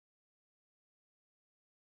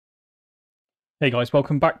Hey guys,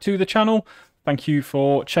 welcome back to the channel. Thank you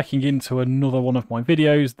for checking into another one of my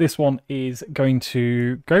videos. This one is going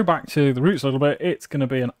to go back to the roots a little bit. It's going to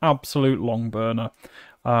be an absolute long burner.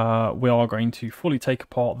 We are going to fully take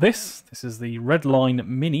apart this. This is the Redline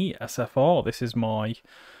Mini SFR. This is my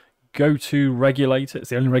go-to regulator. It's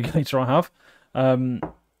the only regulator I have.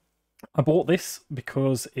 I bought this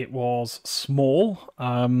because it was small,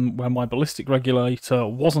 when my ballistic regulator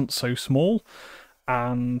wasn't so small,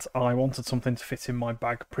 and I wanted something to fit in my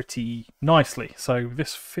bag pretty nicely. So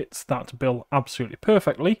this fits that bill absolutely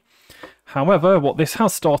perfectly. However, what this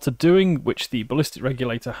has started doing, which the ballistic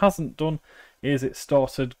regulator hasn't done, is it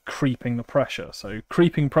started creeping the pressure. So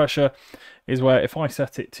creeping pressure is where if I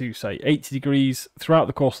set it to, say, 80 degrees, throughout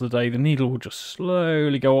the course of the day, the needle will just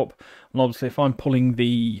slowly go up. And obviously if I'm pulling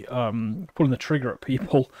the trigger at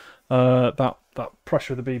people, that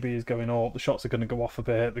pressure of the BB is going up, the shots are going to go off a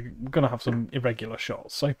bit, we're going to have some irregular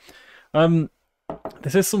shots. So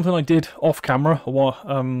this is something I did off camera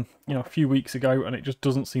a few weeks ago, and it just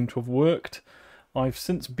doesn't seem to have worked. I've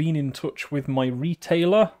since been in touch with my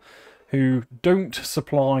retailer, who don't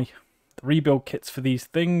supply the rebuild kits for these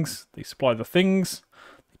things. They supply the things,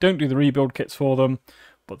 they don't do the rebuild kits for them,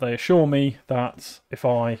 but they assure me that if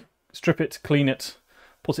I strip it, clean it,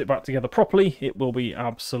 put it back together properly, it will be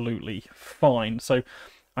absolutely fine. So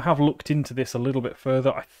I have looked into this a little bit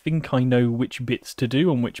further. I think I know which bits to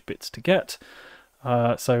do and which bits to get.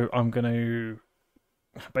 So I'm going to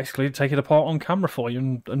basically take it apart on camera for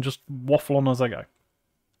you and just waffle on as I go.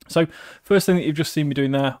 So first thing that you've just seen me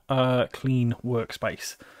doing there, clean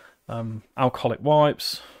workspace. Alcoholic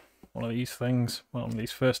wipes, one of these things, one of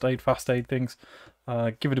these first aid, fast aid things.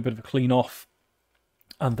 Give it a bit of a clean off,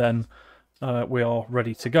 and then we are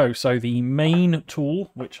ready to go. So the main tool,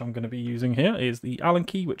 which I'm going to be using here, is the Allen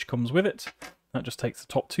key, which comes with it. That just takes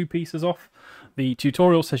the top two pieces off. The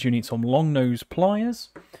tutorial says you need some long nose pliers.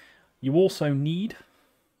 You also need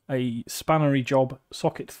a spannery job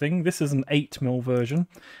socket thing. This is an 8mm version.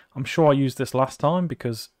 I'm sure I used this last time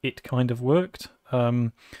because it kind of worked.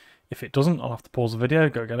 If it doesn't, I'll have to pause the video,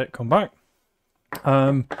 go get it, come back.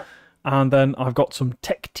 And then I've got some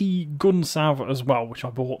Tech T gun salve as well, which I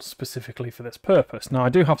bought specifically for this purpose. Now I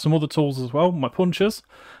do have some other tools as well, my punchers.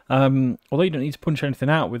 Although you don't need to punch anything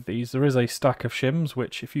out with these, there is a stack of shims,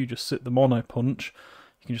 which if you just sit them on a punch,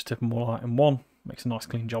 you can just tip them all out in one. Makes a nice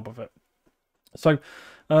clean job of it. So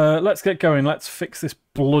let's get going. Let's fix this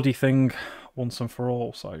bloody thing once and for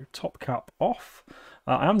all. So top cap off.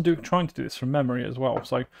 I am trying to do this from memory as well.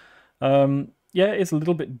 So yeah, it's a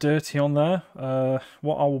little bit dirty on there.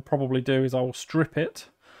 What I will probably do is I will strip it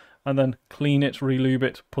and then clean it, re-lube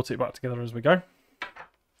it, put it back together as we go.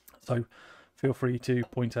 So feel free to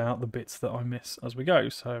point out the bits that I miss as we go.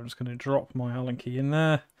 So I'm just going to drop my Allen key in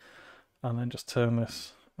there and then just turn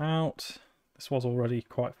this out. This was already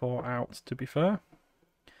quite far out, to be fair.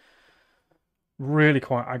 Really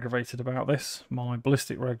quite aggravated about this. My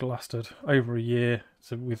ballistic reg lasted over a year,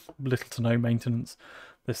 so with little to no maintenance.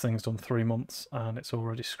 This thing's done 3 months and it's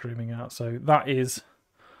already screaming out. So that is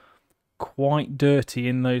quite dirty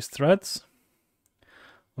in those threads.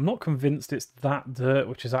 I'm not convinced it's that dirt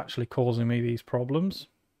which is actually causing me these problems,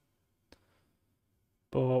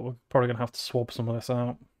 but we're probably going to have to swab some of this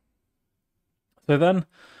out. So then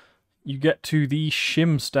you get to the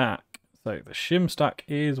shim stack. So the shim stack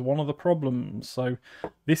is one of the problems. So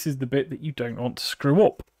this is the bit that you don't want to screw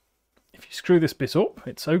up. If you screw this bit up,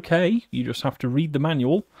 it's okay. You just have to read the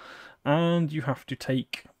manual, and you have to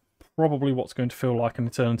take probably what's going to feel like an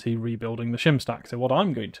eternity rebuilding the shim stack. So what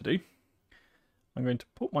I'm going to do, I'm going to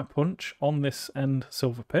put my punch on this end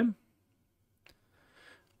silver pin,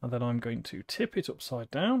 and then I'm going to tip it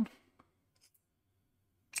upside down,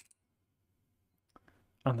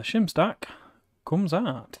 and the shim stack comes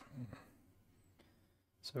out.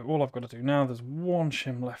 So all I've got to do now, there's one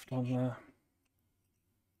shim left on there,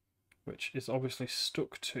 which is obviously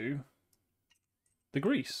stuck to the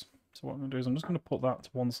grease. So what I'm going to do is I'm just going to put that to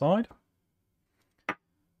one side,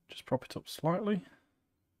 just prop it up slightly.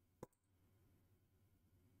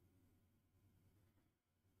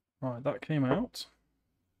 Right, that came out.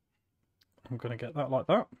 I'm going to get that like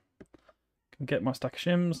that. Can get my stack of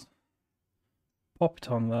shims, pop it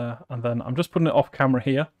on there, and then I'm just putting it off camera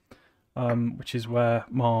here, which is where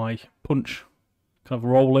my punch kind of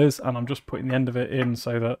roll is, and I'm just putting the end of it in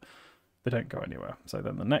so that they don't go anywhere. So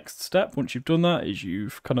then the next step, once you've done that, is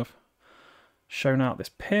you've kind of shown out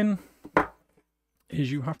this pin,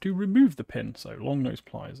 is you have to remove the pin. So long nose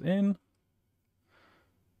pliers in,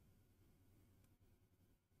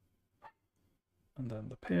 and then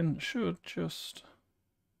the pin should just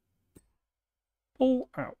pull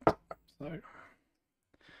out. So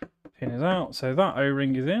pin is out. So that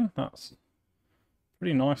O-ring is in. That's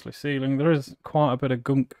pretty nicely sealing. There is quite a bit of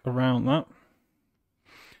gunk around that.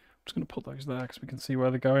 I'm just going to put those there because we can see where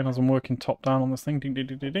they're going as I'm working top down on this thing. Ding, ding,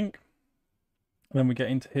 ding, ding, ding. And then we get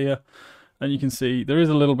into here, and you can see there is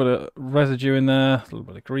a little bit of residue in there, a little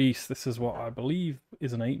bit of grease. This is what I believe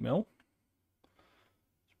is an 8mm.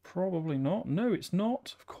 Probably not. No, it's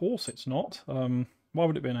not. Of course it's not. Why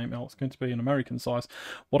would it be an 8mm? It's going to be an American size.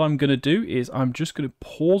 What I'm going to do is I'm just going to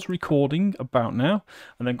pause recording about now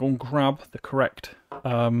and then go and grab the correct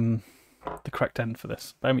end for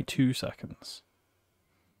this. Bear me 2 seconds.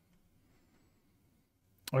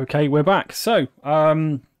 Okay, we're back. So,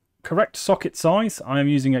 correct socket size. I am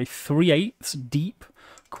using a 3/8 deep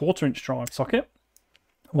 1/4" drive socket.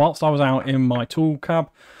 Whilst I was out in my tool cab,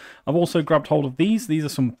 I've also grabbed hold of these. These are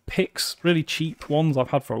some picks, really cheap ones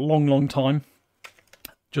I've had for a long, long time.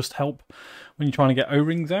 Just help when you're trying to get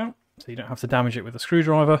O-rings out, so you don't have to damage it with a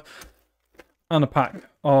screwdriver. And a pack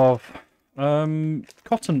of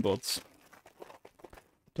cotton buds.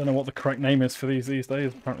 Don't know what the correct name is for these days.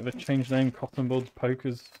 Apparently they've changed name. Cotton buds,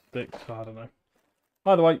 pokers, sticks, I don't know.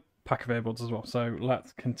 Either way, pack of earbuds as well. So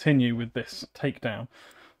let's continue with this takedown.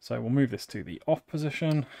 So we'll move this to the off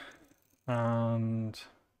position. And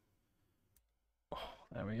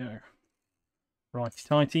there we go. Righty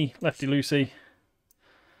tighty, lefty loosey.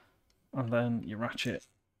 And then your ratchet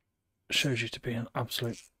shows you to be an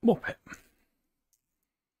absolute muppet.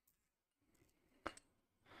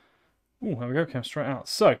 Oh, there we go, came straight out.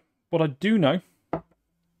 So, what I do know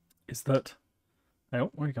is that...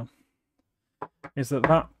 Oh, where you gone? Is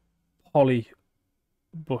that poly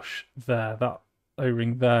bush there, that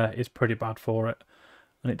O-ring there, is pretty bad for it.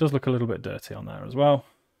 And it does look a little bit dirty on there as well.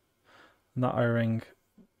 And that O-ring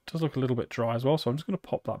does look a little bit dry as well, so I'm just going to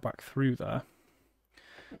pop that back through there.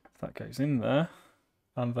 That goes in there.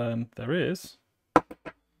 And then there is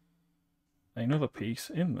another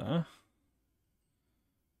piece in there,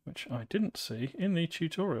 which I didn't see in the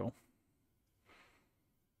tutorial.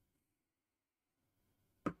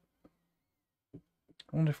 I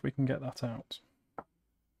wonder if we can get that out.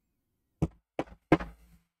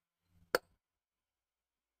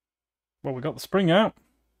 Well, we got the spring out.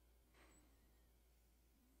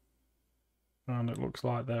 And it looks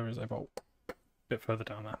like there is a bolt a bit further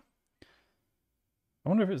down there. I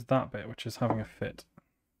wonder if it's that bit which is having a fit.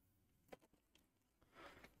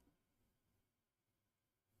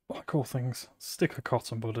 Like all things, stick a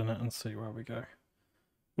cotton bud in it and see where we go.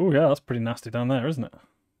 Oh yeah, that's pretty nasty down there, isn't it?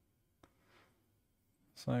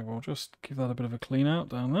 So we'll just give that a bit of a clean out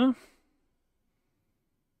down there.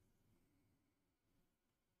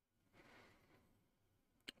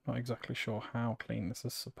 Not exactly sure how clean this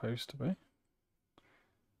is supposed to be.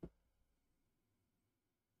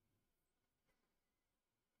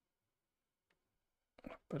 A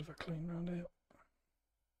bit of a clean round here.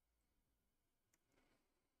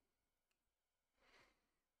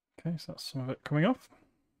 Okay, so that's some of it coming off.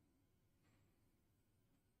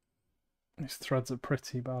 These threads are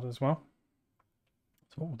pretty bad as well.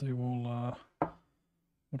 So what we'll do, we'll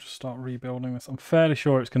just start rebuilding this. I'm fairly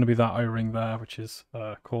sure it's going to be that O-ring there, which is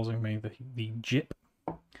causing me the jip.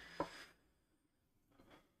 Going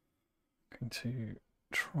to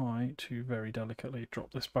try to very delicately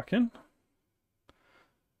drop this back in.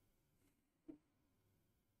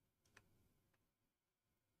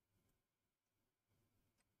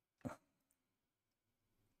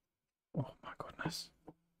 Oh my goodness.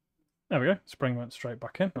 There we go. Spring went straight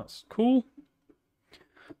back in. That's cool. So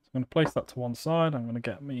I'm going to place that to one side. I'm going to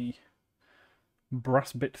get me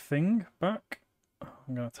brass bit thing back.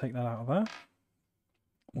 I'm going to take that out of there.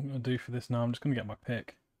 What I'm going to do for this now, I'm just going to get my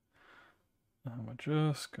pick. And we're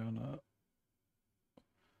just going to...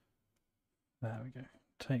 There we go.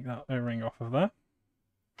 Take that O-ring off of there.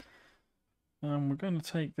 And we're going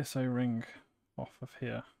to take this O-ring off of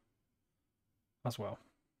here as well.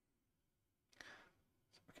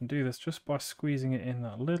 Can do this just by squeezing it in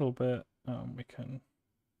that little bit. We can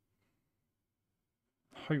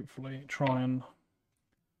hopefully try and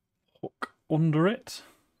hook under it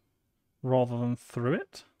rather than through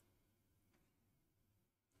it.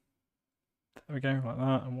 There we go, like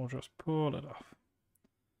that, and we'll just pull it off.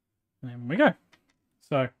 And in we go.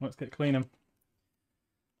 So let's get cleaning.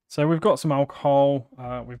 So we've got some alcohol.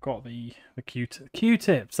 We've got the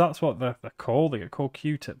Q-tips. That's what they're called. They get called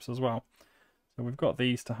Q-tips as well. So we've got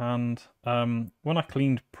these to hand. When I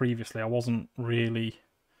cleaned previously, I wasn't really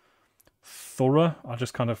thorough. I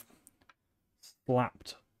just kind of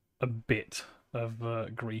slapped a bit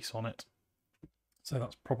of grease on it. So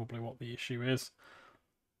that's probably what the issue is.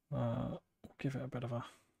 We'll give it a bit of a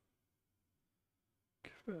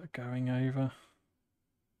going over.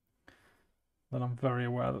 then I'm very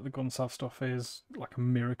aware that the gun salve stuff is like a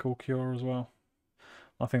miracle cure as well.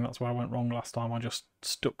 I think that's where I went wrong last time. I just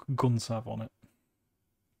stuck gun salve on it.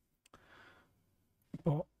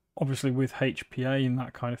 But obviously with HPA and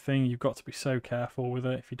that kind of thing, you've got to be so careful with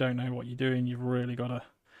it. If you don't know what you're doing, you've really got to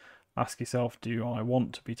ask yourself, do I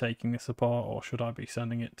want to be taking this apart, or should I be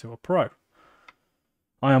sending it to a pro?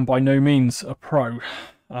 I am by no means a pro.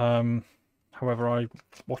 However, I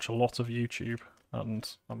watch a lot of YouTube, and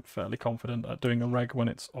I'm fairly confident at doing a reg when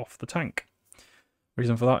it's off the tank.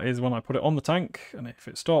 Reason for that is when I put it on the tank, and if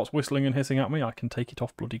it starts whistling and hissing at me, I can take it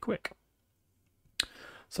off bloody quick.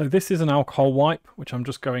 So this is an alcohol wipe, which I'm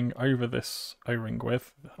just going over this O-ring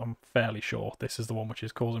with. I'm fairly sure this is the one which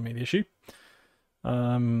is causing me the issue.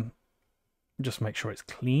 Just make sure it's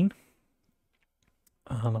clean.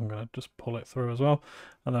 And I'm going to just pull it through as well.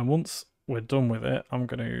 And then once we're done with it, I'm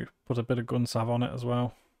going to put a bit of gun salve on it as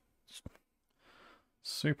well.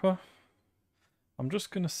 Super. I'm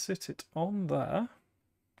just going to sit it on there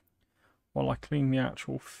while I clean the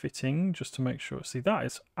actual fitting, just to make sure. See, that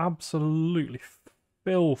is absolutely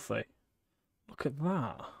filthy. Look at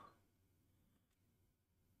that.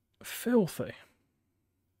 Filthy.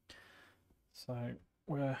 So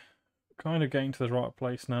we're kind of getting to the right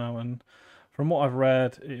place now, and from what I've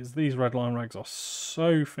read is these Redline regs are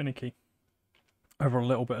so finicky over a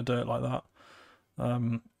little bit of dirt like that.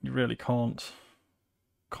 You really can't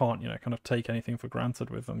kind of take anything for granted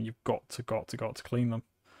with them. You've got to clean them,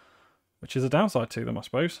 which is a downside to them, I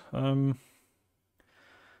suppose. When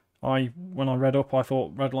I read up, I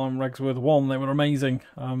thought Redline regs were the one. They were amazing.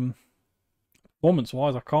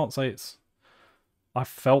 Performance-wise, I can't say I've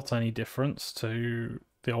felt any difference to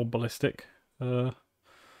the old ballistic, other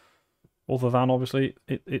than obviously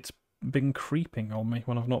it's been creeping on me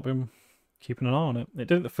when I've not been keeping an eye on it. It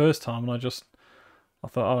did it the first time, and I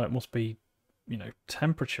thought, oh, it must be,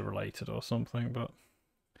 temperature related or something, but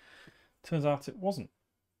turns out it wasn't.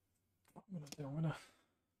 What I'm gonna do, I'm gonna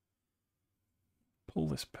pull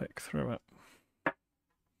this pick through it.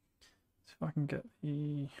 See if I can get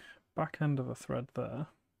the back end of the thread there.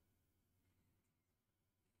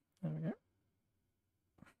 There we go.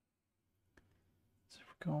 See if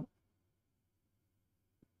we can't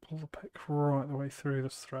pull the pick right the way through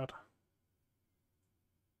this thread.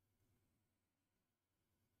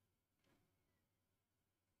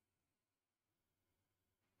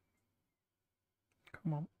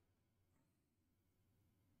 Come on.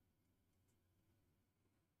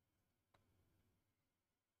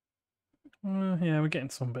 Yeah, we're getting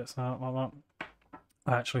some bits out like that.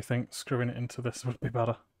 I actually think screwing it into this would be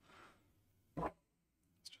better. Let's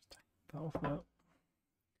just take that off there.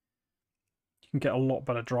 You can get a lot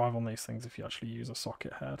better drive on these things if you actually use a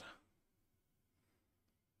socket head.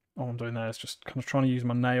 All I'm doing there is just kind of trying to use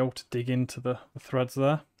my nail to dig into the threads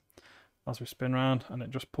there as we spin around, and it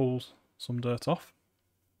just pulls some dirt off.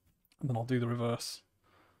 And then I'll do the reverse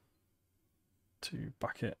to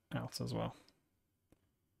back it out as well.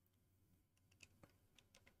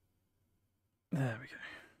 There we go.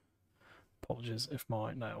 Apologies if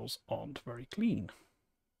my nails aren't very clean.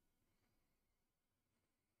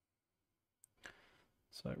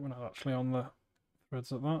 So we're not actually on the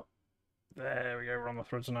threads at that. There we go, we're on the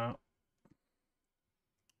threads now.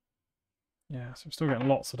 Yeah, so I'm still getting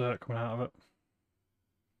lots of dirt coming out of it.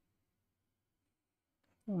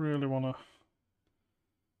 Really want to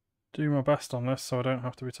do my best on this so I don't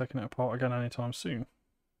have to be taking it apart again anytime soon.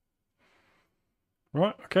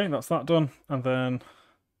 Right, okay, that's that done. And then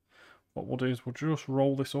what we'll do is we'll just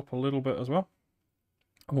roll this up a little bit as well,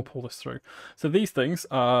 and we'll pull this through. So these things,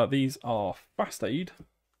 these are Fast Aid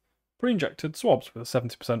pre-injected swabs with a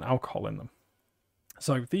 70% alcohol in them.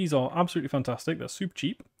 So these are absolutely fantastic. They're super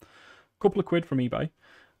cheap, a couple of quid from eBay,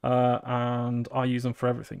 and I use them for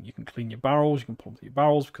everything. You can clean your barrels, you can plumb your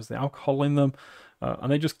barrels because the alcohol in them, and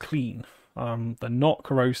they just clean. They're not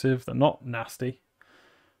corrosive, they're not nasty.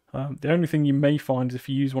 The only thing you may find is if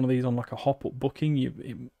you use one of these on like a hop-up booking,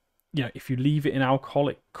 if you leave it in alcohol,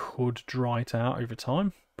 it could dry it out over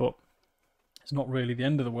time, but it's not really the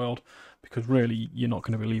end of the world because really you're not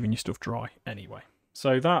going to be leaving your stuff dry anyway.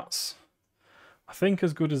 So that's, I think,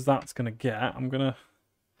 as good as that's going to get. I'm going to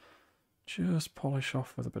just polish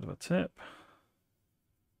off with a bit of a tip.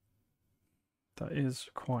 That is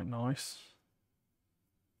quite nice.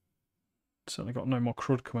 Certainly got no more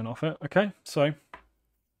crud coming off it. Okay, so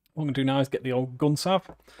what I'm going to do now is get the old gun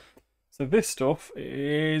salve. So this stuff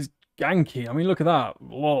is ganky. I mean, look at that.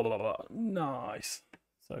 Blah, blah, blah. Nice.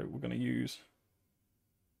 So we're going to use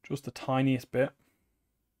just the tiniest bit.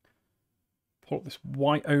 Pull up this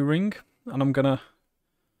white O-ring, and I'm going to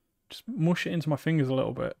just mush it into my fingers a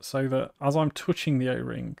little bit so that as I'm touching the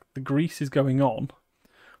O-ring, the grease is going on,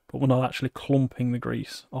 but we're not actually clumping the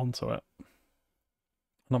grease onto it.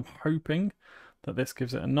 And I'm hoping that this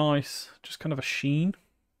gives it a nice, just kind of a sheen.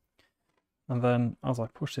 And then as I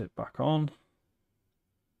push it back on,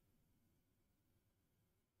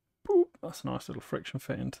 boop, that's a nice little friction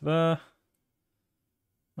fit into there.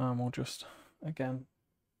 And we'll just, again,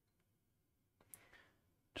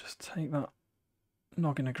 just take that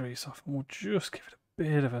noggin of grease off, and we'll just give it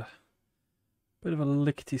a bit of a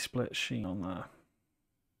lickety split sheen on there.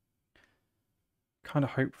 Kind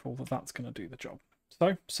of hopeful that that's going to do the job.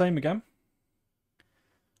 So same again,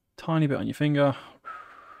 tiny bit on your finger,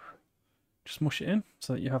 just mush it in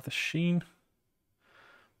so that you have the sheen,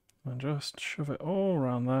 and just shove it all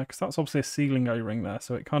around there, because that's obviously a sealing O-ring there,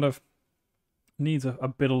 so it kind of needs a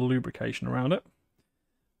bit of lubrication around it.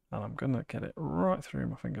 And I'm going to get it right through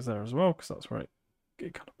my fingers there as well, because that's where it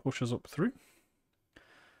kind of pushes up through.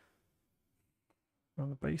 On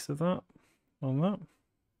the base of that, on that.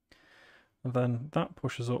 And then that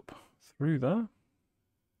pushes up through there.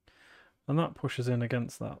 And that pushes in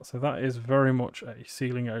against that. So that is very much a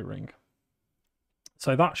sealing O-ring.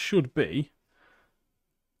 So that should be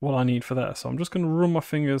what I need for there. So I'm just going to run my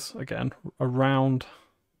fingers again around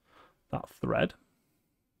that thread.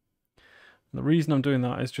 And the reason I'm doing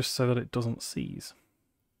that is just so that it doesn't seize.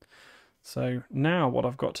 So now what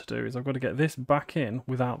I've got to do is I've got to get this back in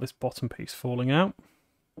without this bottom piece falling out,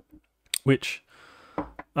 which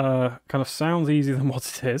kind of sounds easier than what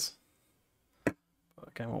it is. But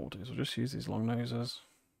again, what we'll do is we'll just use these long noses.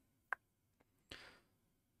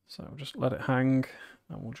 So we'll just let it hang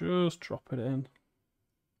and we'll just drop it in.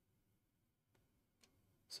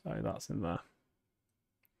 So that's in there.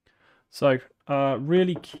 So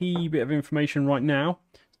really key bit of information right now,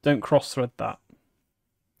 don't cross thread that.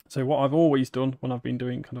 So what I've always done when I've been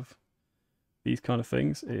doing kind of these kind of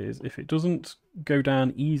things is if it doesn't go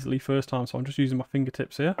down easily first time, so I'm just using my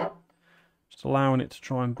fingertips here, just allowing it to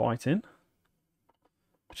try and bite in,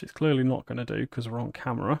 which it's clearly not going to do because we're on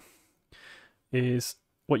camera, is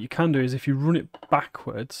what you can do is if you run it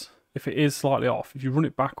backwards, if it is slightly off, if you run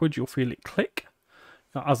it backwards, you'll feel it click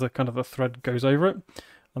as the kind of the thread goes over it.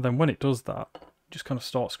 And then when it does that, just kind of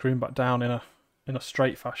start screwing back down in a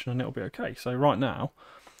straight fashion and it'll be okay. So right now,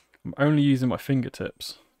 I'm only using my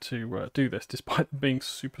fingertips to do this, despite being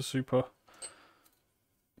super, super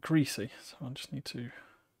greasy. So I just need to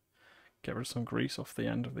get rid of some grease off the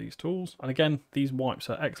end of these tools. And again, these wipes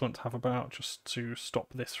are excellent to have about just to stop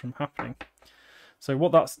this from happening. So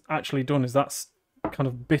what that's actually done is that's kind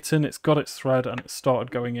of bitten, it's got its thread and it started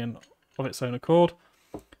going in of its own accord.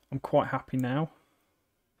 I'm quite happy now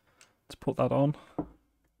to put that on,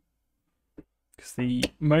 because the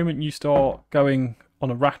moment you start going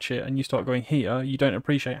on a ratchet and you start going here, you don't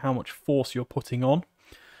appreciate how much force you're putting on.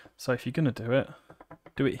 So if you're going to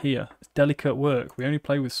do it here. It's delicate work. We only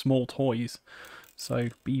play with small toys, so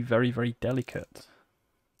be very, very delicate.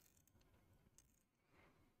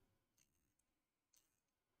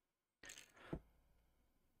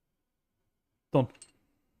 Done.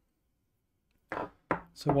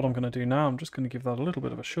 So what I'm going to do now, I'm just going to give that a little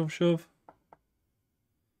bit of a shove.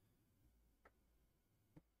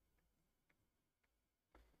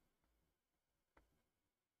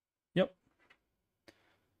 Yep.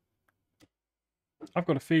 I've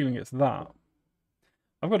got a feeling it's that.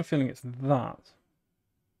 I've got a feeling it's that.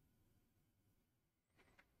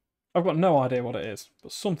 I've got no idea what it is,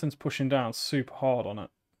 but something's pushing down super hard on it.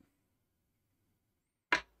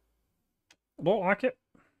 I don't like it.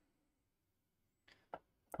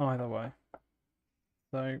 Either way.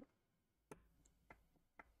 So,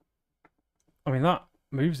 I mean, that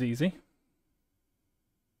moves easy.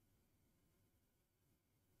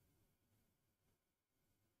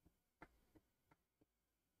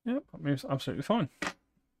 Yep, that moves absolutely fine.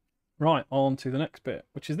 Right, on to the next bit,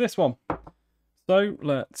 which is this one. So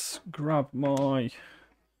let's grab my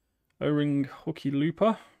O-ring hooky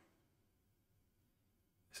looper.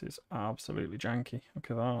 This is absolutely janky. Look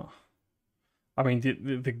at that. I mean,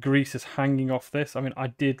 the grease is hanging off this. I mean, I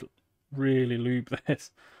did really lube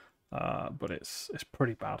this, but it's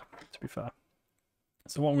pretty bad, to be fair.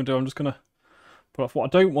 So what I'm going to do, I'm just going to put off. What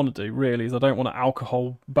I don't want to do, really, is I don't want to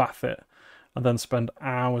alcohol bath it and then spend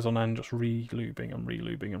hours on end just re-lubing and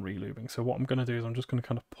re-lubing and re-lubing. So what I'm going to do is I'm just going to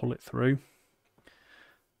kind of pull it through.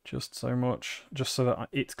 Just so much, just so that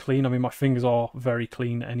it's clean. I mean, my fingers are very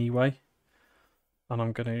clean anyway. And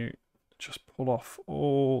I'm going to just pull off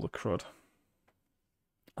all the crud.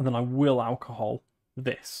 And then I will alcohol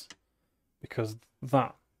this, because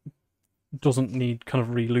that doesn't need kind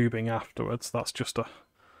of re-lubing afterwards. That's just a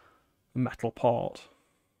metal part.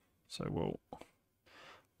 So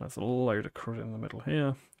there's a load of crud in the middle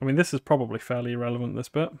here. I mean, this is probably fairly irrelevant, this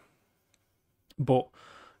bit, but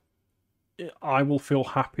I will feel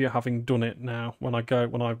happier having done it now when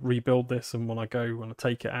I rebuild this and when I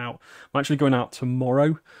take it out. I'm actually going out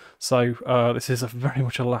tomorrow, so this is very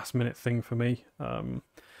much a last minute thing for me. Going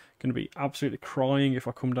to be absolutely crying if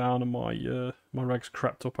I come down and my reg's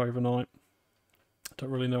crept up overnight.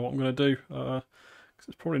 Don't really know what I'm going to do, because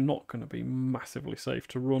it's probably not going to be massively safe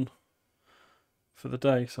to run for the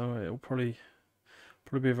day, so it'll probably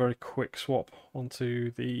be a very quick swap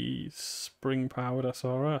onto the spring powered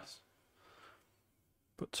SRS.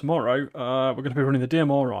 But tomorrow, we're going to be running the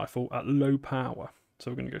DMR rifle at low power.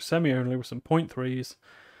 So we're going to go semi-only with some 0.3s,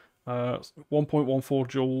 1.14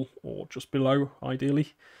 joule or just below,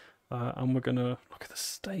 ideally. And we're going to look at the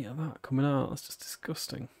state of that coming out. That's just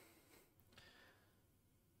disgusting.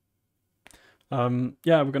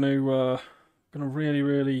 Yeah, we're going to really,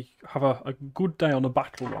 really have a good day on a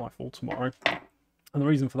battle rifle tomorrow. And the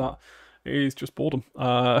reason for that is just boredom. When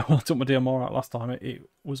I took my DMR out last time, it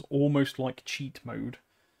was almost like cheat mode.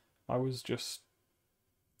 I was just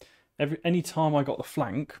any time I got the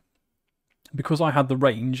flank, because I had the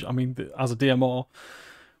range. I mean, as a DMR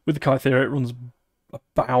with the Kythera, it runs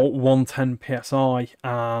about 110 psi,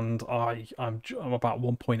 and I'm about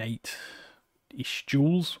 1.8 ish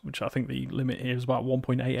joules, which I think the limit here is about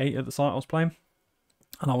 1.88 at the site I was playing,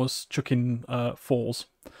 and I was chucking 4s,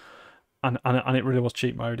 and it really was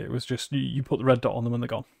cheat mode. It was just you put the red dot on them and they're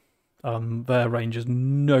gone. Their range is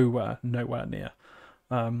nowhere near.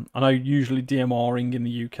 I know usually DMRing in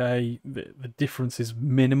the UK, the difference is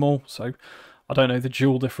minimal, so I don't know the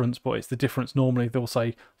joule difference, but it's the difference. Normally they'll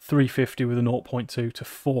say 350 with a 0.2 to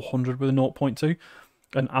 400 with a 0.2,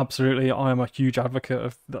 and absolutely I am a huge advocate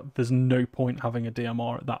of that. There's no point having a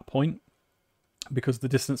DMR at that point, because the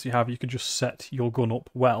distance you have, you could just set your gun up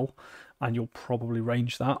well and you'll probably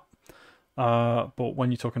range that. But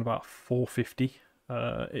when you're talking about 450,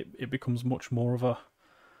 it becomes much more of a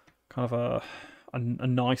kind of a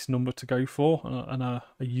nice number to go for, and a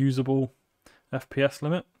usable FPS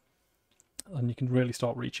limit, and you can really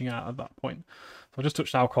start reaching out at that point. So I just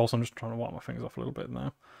touched alcohol, so I'm just trying to wipe my fingers off a little bit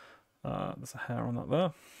now. There's a hair on that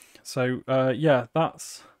there. So yeah,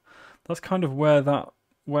 that's kind of where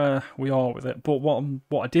we are with it. But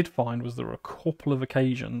what I did find was there were a couple of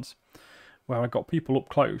occasions where I got people up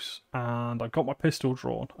close and I got my pistol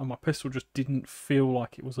drawn, and my pistol just didn't feel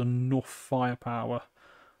like it was enough firepower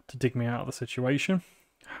to dig me out of the situation.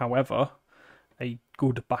 However, a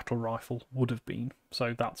good battle rifle would have been.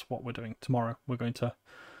 So that's what we're doing tomorrow. We're going to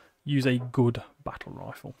use a good battle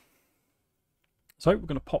rifle. So we're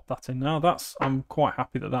going to pop that in now. I'm quite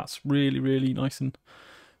happy that that's really, really nice and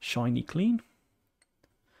shiny clean.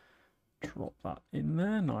 Drop that in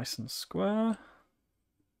there, nice and square.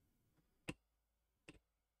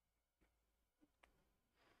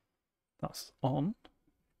 That's on.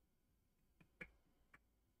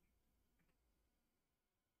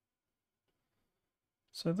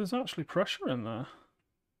 So there's actually pressure in there,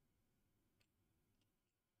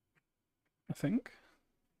 I think.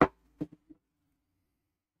 I'm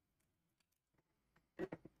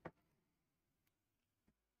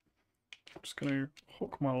just going to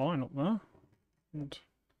hook my line up there. And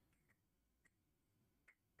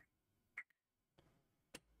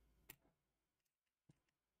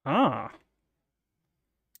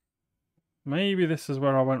maybe this is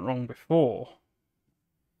where I went wrong before.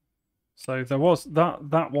 So there was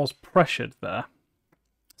that was pressured there.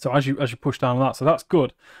 So as you push down on that, so that's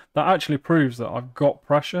good. That actually proves that I've got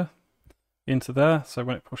pressure into there. So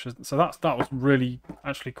when it pushes, so that was really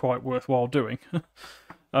actually quite worthwhile doing.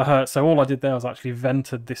 So all I did there was actually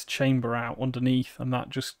vented this chamber out underneath, and that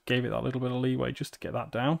just gave it that little bit of leeway just to get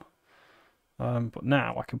that down. But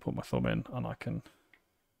now I can put my thumb in and I've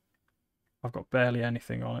got barely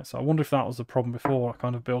anything on it. So I wonder if that was the problem before. I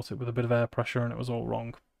kind of built it with a bit of air pressure and it was all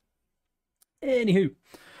wrong. Anywho,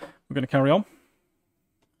 we're going to carry on.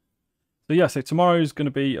 So yeah, so tomorrow's going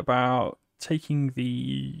to be about taking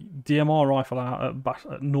the DMR rifle out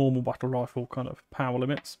at normal battle rifle kind of power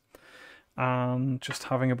limits, and just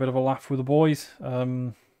having a bit of a laugh with the boys,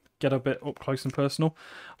 get a bit up close and personal.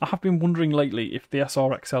 I have been wondering lately if the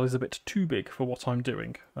SRXL is a bit too big for what I'm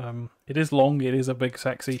doing. It is long, it is a big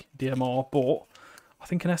sexy DMR, but I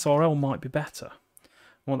think an SRL might be better.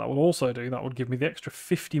 And what that will also do, that would give me the extra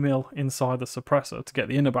 50mm inside the suppressor to get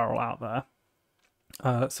the inner barrel out there,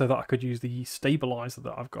 so that I could use the stabilizer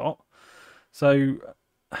that I've got. So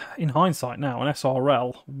in hindsight now, an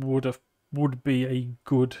SRL would be a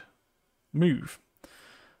good move.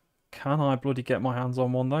 Can I bloody get my hands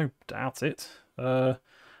on one though? Doubt it. I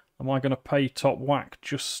Am I going to pay top whack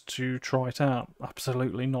just to try it out?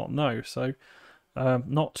 Absolutely not, no. So,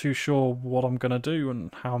 not too sure what I'm going to do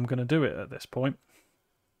and how I'm going to do it at this point.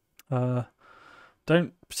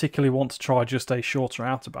 Don't particularly want to try just a shorter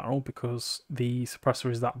outer barrel because the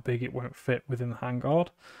suppressor is that big it won't fit within the handguard.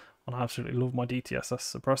 And I absolutely love my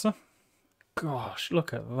DTSS suppressor. Gosh,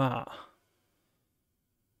 look at that.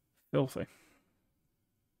 Filthy.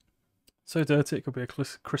 So dirty it could be a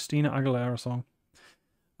Christina Aguilera song.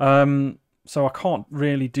 So I can't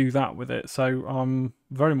really do that with it. So I'm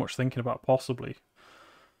very much thinking about possibly,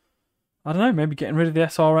 I don't know, maybe getting rid of the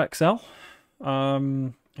SRXL.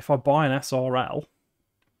 If I buy an SRL,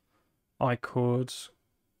 I could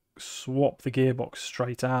swap the gearbox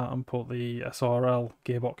straight out and put the SRL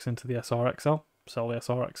gearbox into the SRXL. Sell the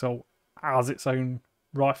SRXL as its own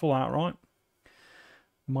rifle outright.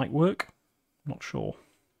 Might work. Not sure.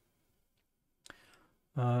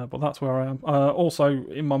 But that's where I am. Also,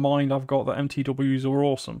 in my mind, I've got that MTWs are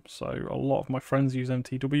awesome. So a lot of my friends use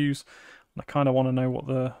MTWs. And I kind of want to know what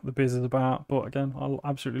the biz is about. But again, I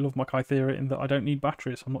absolutely love my Kythera in that I don't need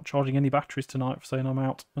batteries. I'm not charging any batteries tonight for saying I'm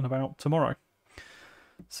out and about tomorrow.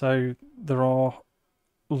 So there are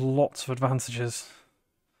lots of advantages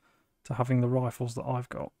to having the rifles that I've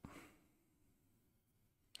got.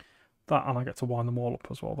 That, and I get to wind them all up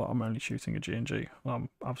as well, that I'm only shooting a G&G. I'm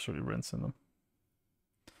absolutely rinsing them.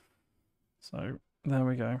 So there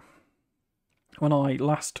we go. When I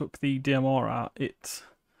last took the DMR out, it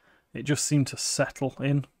just seemed to settle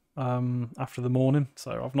in after the morning.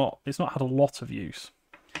 So it's not had a lot of use,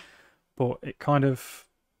 but it kind of,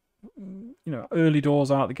 you know, early doors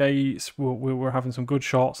out the gates, we were having some good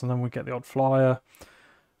shots, and then we get the odd flyer.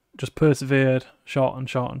 Just persevered, shot and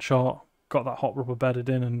shot and shot. Got that hot rubber bedded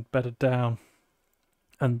in and bedded down,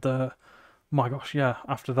 and my gosh, yeah.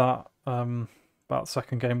 After that, about the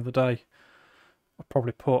second game of the day, I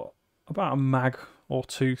probably put about a mag or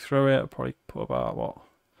two through it. I probably put about, what,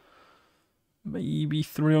 maybe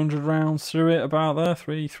 300 rounds through it, about there,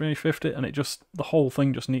 350, and it just, the whole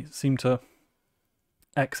thing just seemed to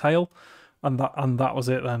exhale, and that was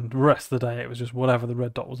it. Then the rest of the day, it was just whatever the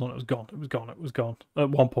red dot was on, it was gone. It was gone. It was gone.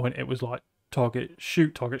 At one point, it was like target,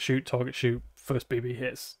 shoot, target, shoot, target, shoot. First BB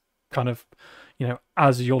hits, kind of, you know,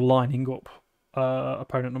 as you're lining up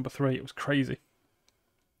opponent number 3. It was crazy.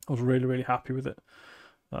 I was really, really happy with it.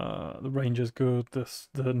 The range is good.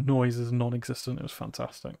 The noise is non-existent. It was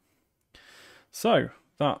fantastic. So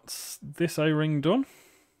that's this O-ring done.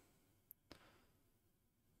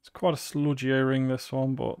 It's quite a sludgy O-ring, this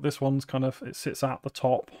one, but this one's kind of, it sits at the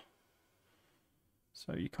top,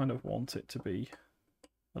 so you kind of want it to be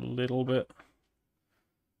a little bit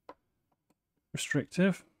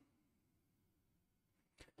restrictive.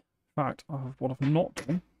 In fact, what I've not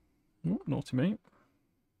done, naughty me,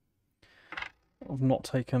 I've not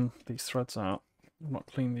taken these threads out. I've not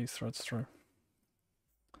cleaned these threads through.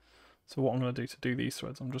 So what I'm going to do these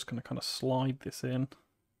threads, I'm just going to kind of slide this in,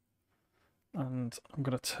 and I'm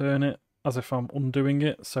going to turn it as if I'm undoing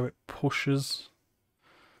it, so it pushes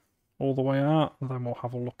all the way out, and then we'll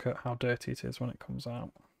have a look at how dirty it is when it comes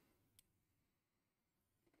out.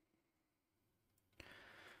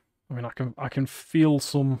 I mean, I can feel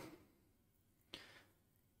some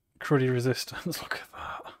cruddy resistance. Look at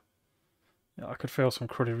that. Yeah, I could feel some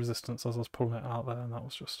cruddy resistance as I was pulling it out there, and that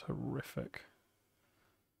was just horrific.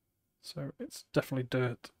 So it's definitely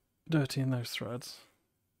dirty in those threads.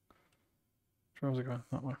 Where was it going?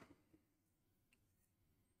 That way.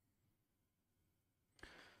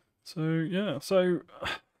 So yeah, so I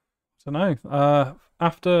don't know.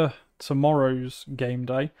 After tomorrow's game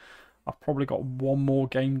day, I've probably got one more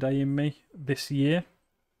game day in me this year.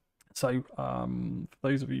 So for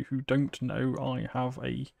those of you who don't know, I have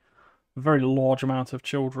a very large amount of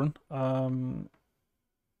children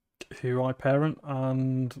who I parent,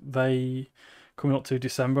 and they, coming up to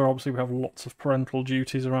December, obviously we have lots of parental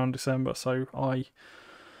duties around December, so I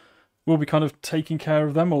will be kind of taking care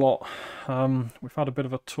of them a lot. We've had a bit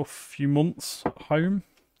of a tough few months at home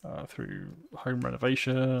through home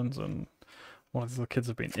renovations, and one of the kids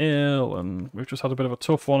have been ill, and we've just had a bit of a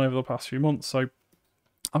tough one over the past few months. So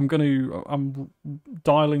I'm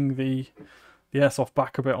dialing the airsoft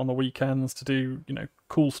back a bit on the weekends to do, you know,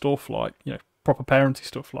 cool stuff like, you know, proper parenty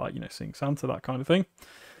stuff like, you know, seeing Santa, that kind of thing.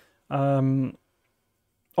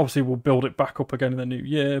 Obviously we'll build it back up again in the new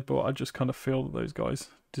year, but I just kind of feel that those guys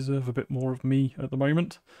deserve a bit more of me at the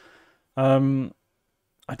moment.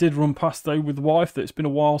 I did run past though with the wife that it's been a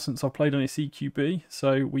while since I played any CQB,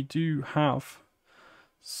 so we do have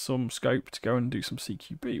some scope to go and do some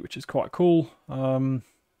CQB, which is quite cool.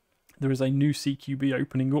 There is a new CQB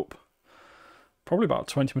opening up probably about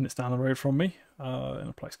 20 minutes down the road from me. in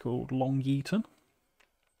a place called Long Eaton,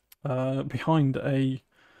 behind a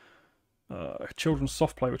children's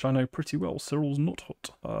soft play, which I know pretty well, Cyril's Nut Hut,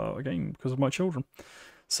 again because of my children.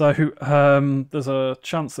 So there's a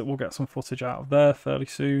chance that we'll get some footage out of there fairly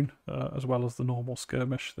soon, as well as the normal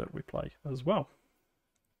skirmish that we play as well.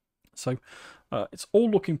 So it's all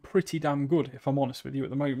looking pretty damn good, if I'm honest with you, at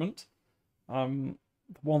the moment. The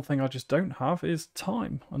one thing I just don't have is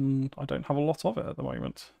time, and I don't have a lot of it at the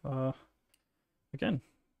moment. Again,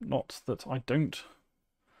 not that I don't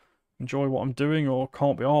enjoy what I'm doing or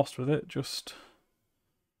can't be arsed with it, just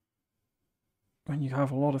when you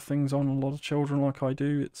have a lot of things on, a lot of children like I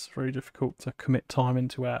do, it's very difficult to commit time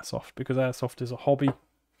into Airsoft, because Airsoft is a hobby. I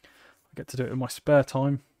get to do it in my spare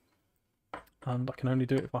time, and I can only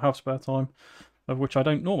do it if I have spare time, of which I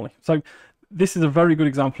don't normally. So this is a very good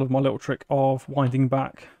example of my little trick of winding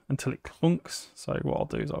back until it clunks. So what I'll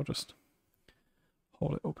do is I'll just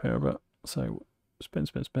hold it up here a bit. So spin,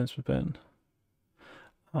 spin, spin, spin,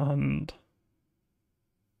 and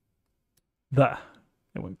there,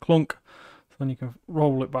 it went clunk. So then you can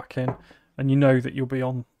roll it back in, and you know that you'll be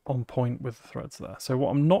on point with the threads there. So what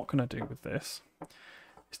I'm not going to do with this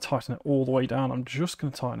is tighten it all the way down. I'm just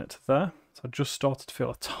going to tighten it to there. So I just started to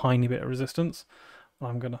feel a tiny bit of resistance.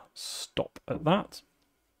 I'm going to stop at that,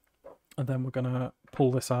 and then we're going to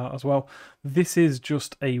pull this out as well. This is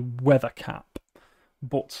just a weather cap,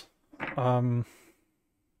 but while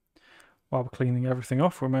we're cleaning everything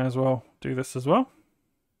off, we may as well do this as well.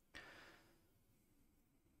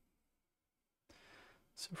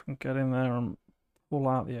 See if we can get in there and pull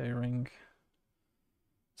out the A-ring.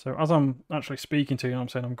 So as I'm actually speaking to you, I'm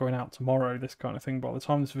saying I'm going out tomorrow, this kind of thing. By the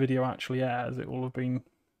time this video actually airs, it will have been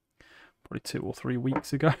probably 2 or 3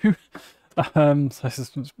 weeks ago. So this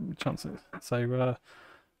is chances. So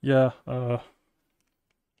yeah,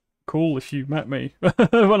 cool if you met me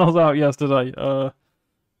when I was out yesterday.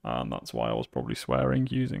 And that's why I was probably swearing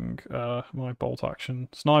using my bolt action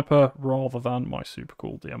sniper rather than my super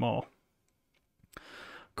cool DMR.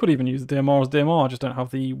 Could even use the DMR as DMR, I just don't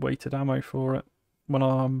have the weighted ammo for it. When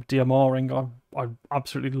I'm DMRing, I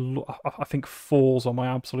absolutely I think 4s are my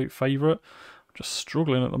absolute favourite. I'm just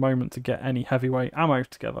struggling at the moment to get any heavyweight ammo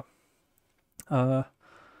together.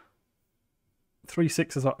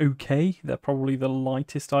 3.6s are okay. They're probably the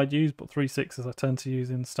lightest I'd use, but 3.6s I tend to use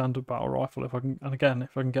in standard battle rifle if I can, and again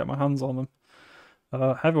if I can get my hands on them.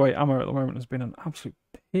 Heavyweight ammo at the moment has been an absolute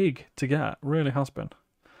pig to get, really has been.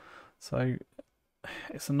 So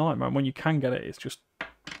it's a nightmare. When you can get it, it's just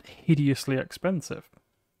hideously expensive.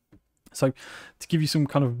 So to give you some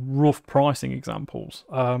kind of rough pricing examples,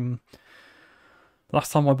 last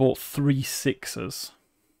time I bought 3.6s,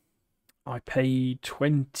 I paid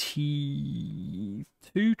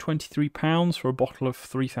 £23 for a bottle of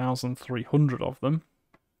 3,300 of them.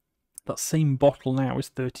 That same bottle now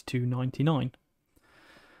is £32.99,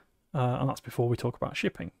 and that's before we talk about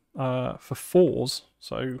shipping. For 4s,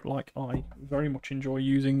 so like I very much enjoy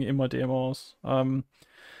using in my DMRs,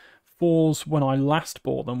 4s when I last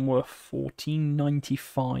bought them were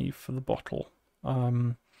 £14.95 for the bottle.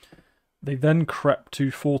 They then crept to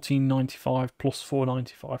 £14.95 plus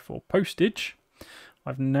 £4.95 for postage.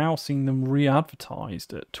 I've now seen them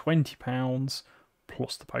re-advertised at £20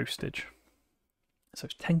 plus the postage. So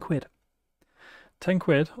it's 10 quid. 10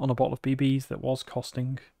 quid on a bottle of BBs that was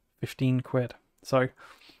costing 15 quid. So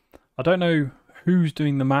I don't know who's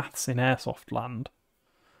doing the maths in Airsoft land,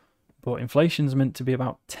 but inflation's meant to be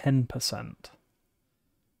about 10%.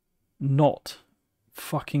 Not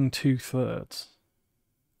fucking 2/3.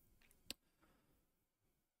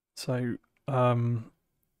 So,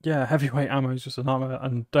 yeah, heavyweight ammo is just a nightmare,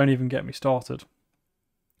 and don't even get me started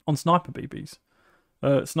on sniper BBs.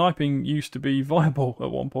 Sniping used to be viable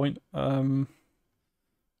at one point. You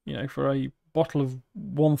know, for a bottle of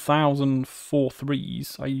 1,000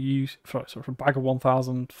 4.3s, I use for a bag of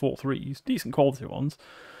 1,000 4.3s, decent quality ones.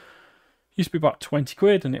 Used to be about 20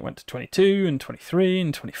 quid, and it went to 22 and 23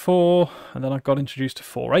 and 24, and then I got introduced to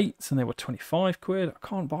 4.8s and they were 25 quid. I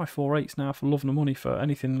can't buy 4.8s now for love nor money for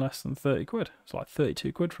anything less than 30 quid. It's like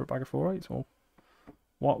 32 quid for a bag of 4.8s. Well,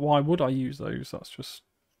 why would I use those? That's just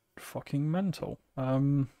fucking mental.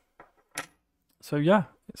 So yeah,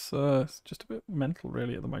 it's just a bit mental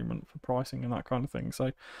really at the moment for pricing and that kind of thing.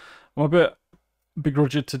 So I'm a bit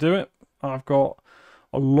begrudged to do it. I've got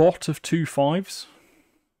a lot of 2.5s.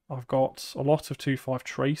 I've got a lot of 2.5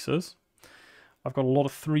 tracers. I've got a lot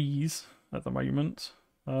of 3s at the moment.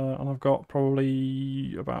 And I've got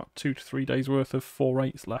probably about 2 to 3 days worth of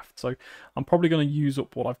 4.8s left. So I'm probably going to use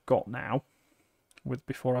up what I've got now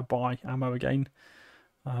before I buy ammo again.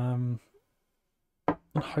 And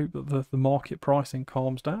hope that the market pricing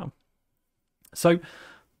calms down. So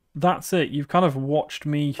that's it. You've kind of watched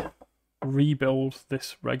me rebuild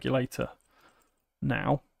this regulator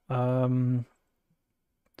now. So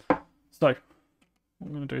what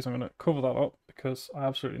I'm going to do is I'm going to cover that up because I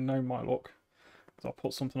absolutely know my luck. So I'll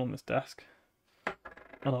put something on this desk and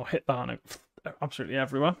I'll hit that and it's absolutely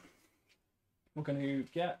everywhere. We're going to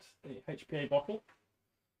get the HPA bottle,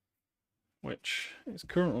 which is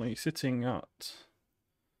currently sitting at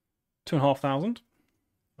 2,500.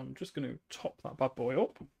 I'm just going to top that bad boy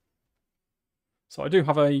up. So I do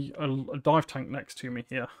have a dive tank next to me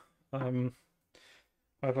here. I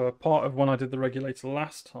have a part of when I did the regulator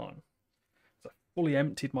last time. So I fully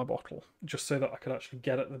emptied my bottle just so that I could actually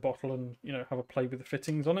get at the bottle and, you know, have a play with the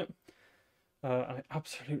fittings on it. And it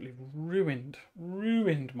absolutely ruined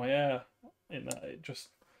my air in that. It just,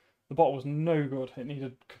 the bottle was no good. It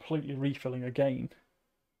needed completely refilling again.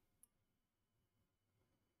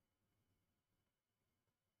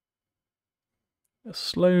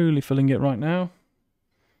 Slowly filling it right now.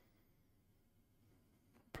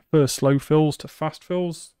 Prefer slow fills to fast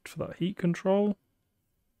fills for that heat control.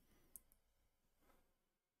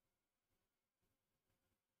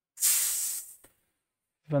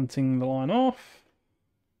 Venting the line off.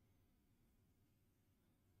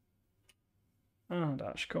 And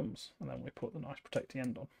ash comes, and then we put the nice protecting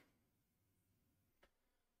end on.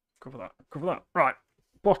 Cover that, cover that. Right,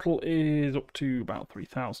 bottle is up to about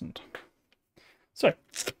 3,000. So, I'm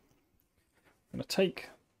going to take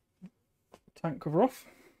the tank cover off.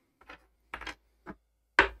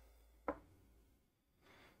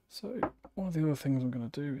 So, one of the other things I'm going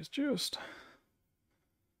to do is just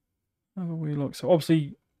have a wee look. So,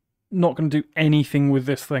 obviously, not going to do anything with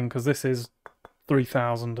this thing because this is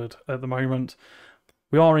 3,000 at the moment.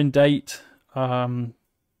 We are in date. We're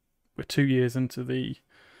 2 years into the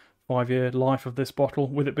 5-year life of this bottle.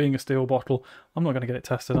 With it being a steel bottle, I'm not going to get it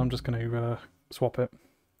tested. I'm just going to swap it.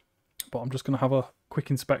 But I'm just going to have a quick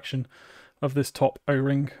inspection of this top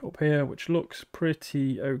O-ring up here, which looks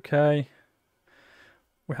pretty okay.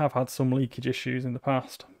 We have had some leakage issues in the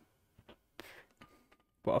past,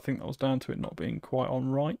 but I think that was down to it not being quite on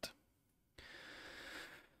right.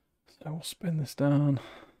 So we'll spin this down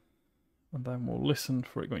and then we'll listen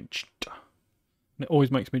for it going ch-ta. And it always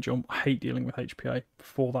makes me jump. I hate dealing with HPA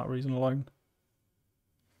for that reason alone.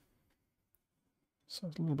 So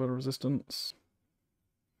there's a little bit of resistance.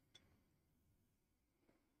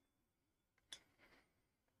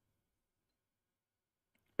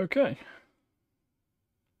 Okay.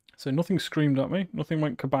 So nothing screamed at me, nothing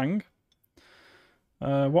went kabang.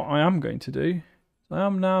 What I am going to do, I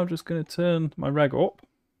am now just going to turn my reg up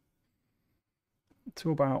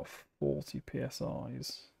to about 40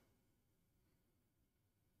 psi's.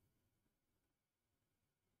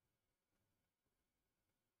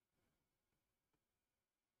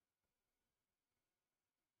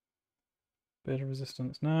 Bit of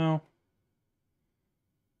resistance now.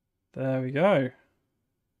 There we go.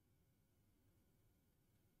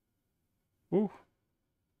 Ooh.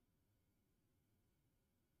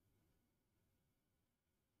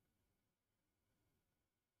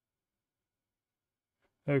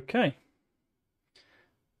 Okay.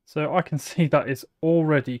 So I can see that is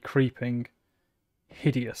already creeping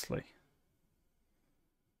hideously.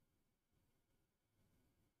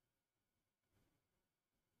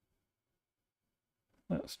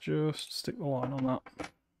 Let's just stick the line on that.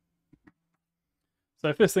 So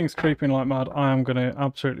if this thing's creeping like mad, I am going to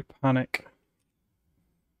absolutely panic.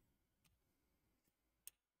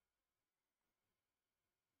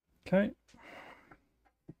 Okay.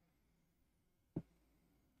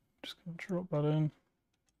 Just going to drop that in.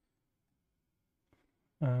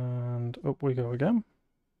 And up we go again.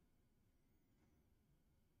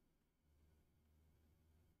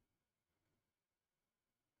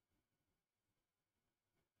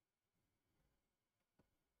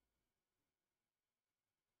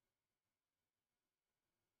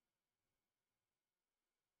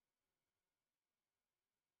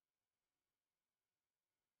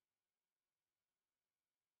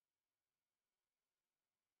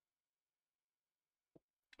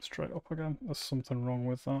 Straight up again. There's something wrong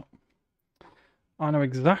with that. I know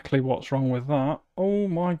exactly what's wrong with that. Oh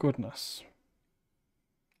my goodness.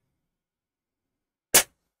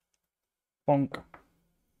 Bonk.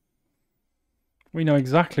 We know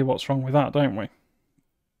exactly what's wrong with that, don't we?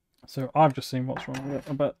 So I've just seen what's wrong with it.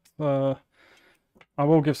 I bet I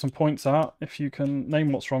will give some points out if you can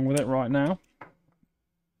name what's wrong with it right now.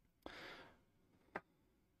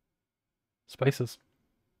 Spacers.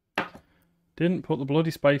 Didn't put the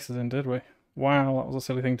bloody spacers in, did we? Wow, that was a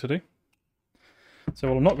silly thing to do. So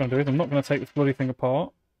what I'm not going to do is I'm not going to take this bloody thing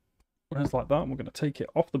apart when it's like that. We're going to take it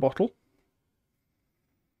off the bottle.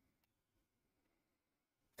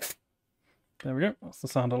 There we go. That's the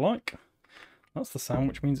sound I like. That's the sound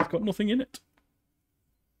which means it's got nothing in it.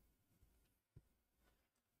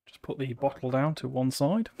 Just put the bottle down to one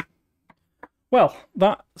side. Well,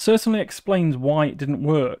 that certainly explains why it didn't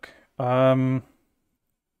work. Yeah,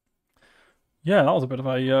 that was a bit of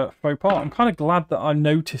a faux pas. I'm kind of glad that I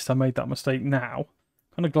noticed I made that mistake now.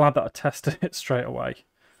 Kind of glad that I tested it straight away.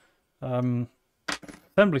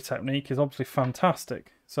 Assembly technique is obviously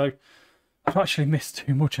fantastic. So I've actually missed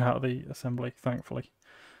too much out of the assembly, thankfully.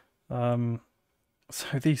 So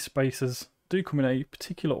these spacers do come in a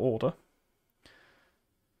particular order.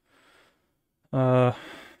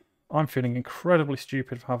 I'm feeling incredibly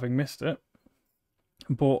stupid for having missed it.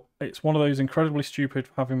 But it's one of those incredibly stupid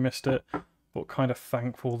for having missed it, but kind of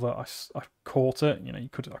thankful that I caught it. You know, I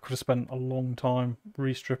could have spent a long time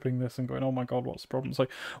restripping this and going, oh my god, what's the problem? So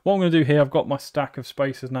what I'm going to do here, I've got my stack of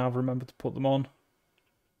spacers now. I've remembered to put them on.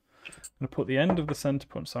 I'm going to put the end of the centre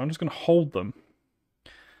punch. So I'm just going to hold them. A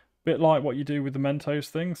bit like what you do with the Mentos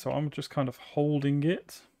thing. So I'm just kind of holding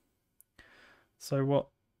it. So what?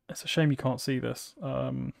 It's a shame you can't see this.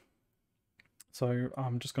 So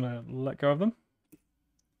I'm just going to let go of them.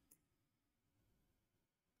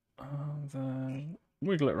 And then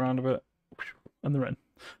wiggle it around a bit. And they're in.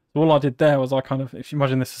 So all I did there was I kind of, if you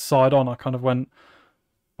imagine this is side on, I kind of went,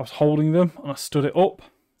 I was holding them and I stood it up.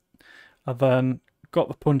 And then got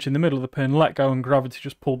the punch in the middle of the pin, let go, and gravity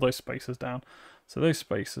just pulled those spacers down. So those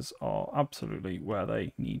spacers are absolutely where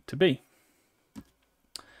they need to be.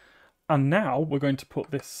 And now we're going to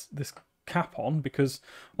put this cap on, because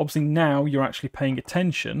obviously now you're actually paying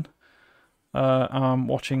attention and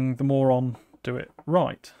watching the moron do it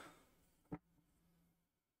right.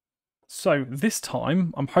 So this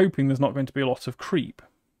time I'm hoping there's not going to be a lot of creep,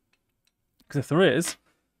 because if there is,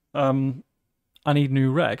 I need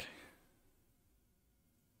new reg.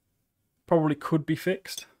 Probably could be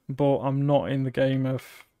fixed, but I'm not in the game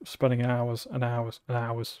of spending hours and hours and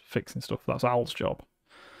hours fixing stuff. That's Al's job.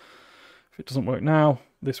 If it doesn't work now,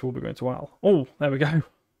 this will be going to Al. Oh, there we go.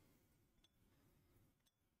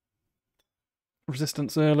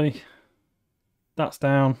 Resistance early. That's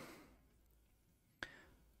down.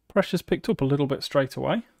 Pressure's picked up a little bit straight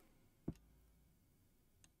away.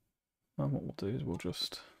 And what we'll do is we'll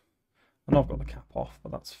just... And I've got the cap off,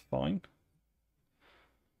 but that's fine.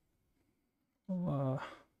 We'll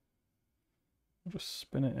just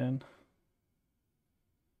spin it in.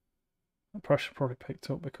 The pressure probably picked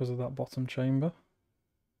up because of that bottom chamber.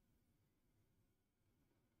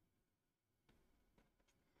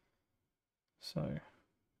 So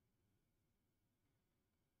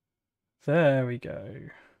there we go.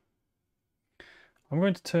 I'm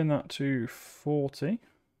going to turn that to 40,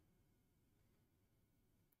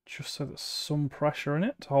 just so there's some pressure in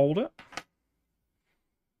it to hold it.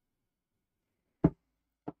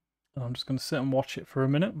 And I'm just going to sit and watch it for a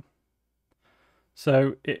minute.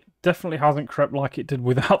 So it definitely hasn't crept like it did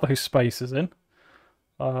without those spacers in.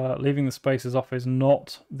 Leaving the spacers off is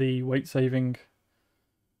not the weight saving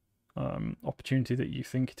opportunity that you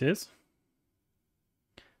think it is.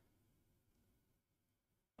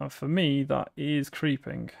 And for me, that is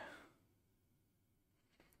creeping.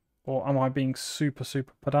 Or am I being super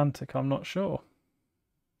pedantic? I'm not sure.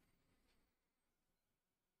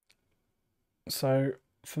 So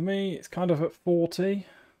for me, it's kind of at 40.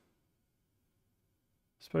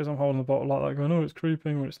 Suppose I'm holding the bottle like that going, oh, it's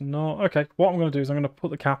creeping, or it's not. Okay, what I'm going to do is I'm going to put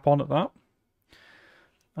the cap on at that.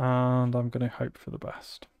 And I'm going to hope for the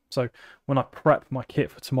best. So when I prep my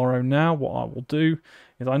kit for tomorrow now, what I will do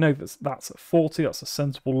is I know that's at 40. That's a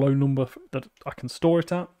sensible low number that I can store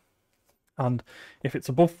it at. And if it's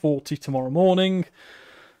above 40 tomorrow morning,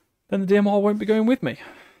 then the DMR won't be going with me,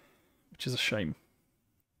 which is a shame.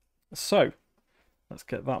 So let's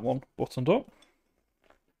get that one buttoned up.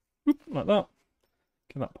 Oop, like that.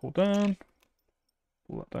 Get that pulled down.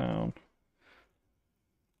 Pull that down.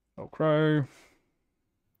 Velcro.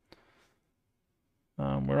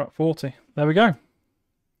 And we're at 40. There we go.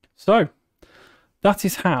 So that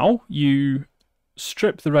is how you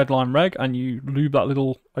strip the Redline reg and you lube that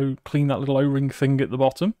little, clean that little O-ring thing at the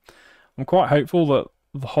bottom. I'm quite hopeful that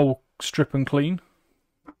the whole strip and clean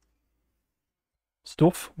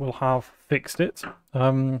stuff will have fixed it.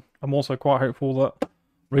 I'm also quite hopeful that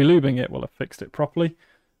relubing it will have fixed it properly.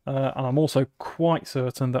 And I'm also quite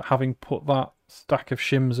certain that having put that stack of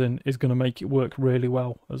shims in is going to make it work really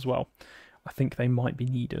well as well. I think they might be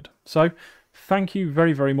needed. So thank you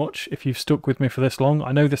very much if you've stuck with me for this long.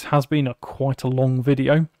 I know this has been quite a long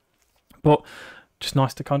video, but just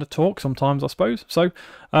nice to kind of talk sometimes, I suppose. So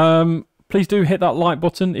please do hit that like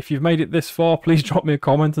button. If you've made it this far, please drop me a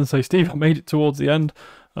comment and say, Steve, I made it towards the end.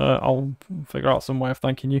 I'll figure out some way of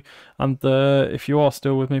thanking you. And if you are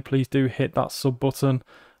still with me, please do hit that sub button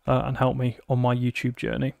and help me on my YouTube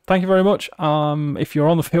journey. Thank you very much. If you're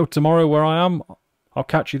on the field tomorrow where I am, I'll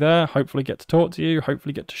catch you there. Hopefully get to talk to you,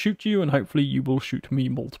 hopefully get to shoot you, and hopefully you will shoot me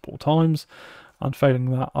multiple times. And failing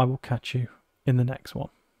that, I will catch you in the next one.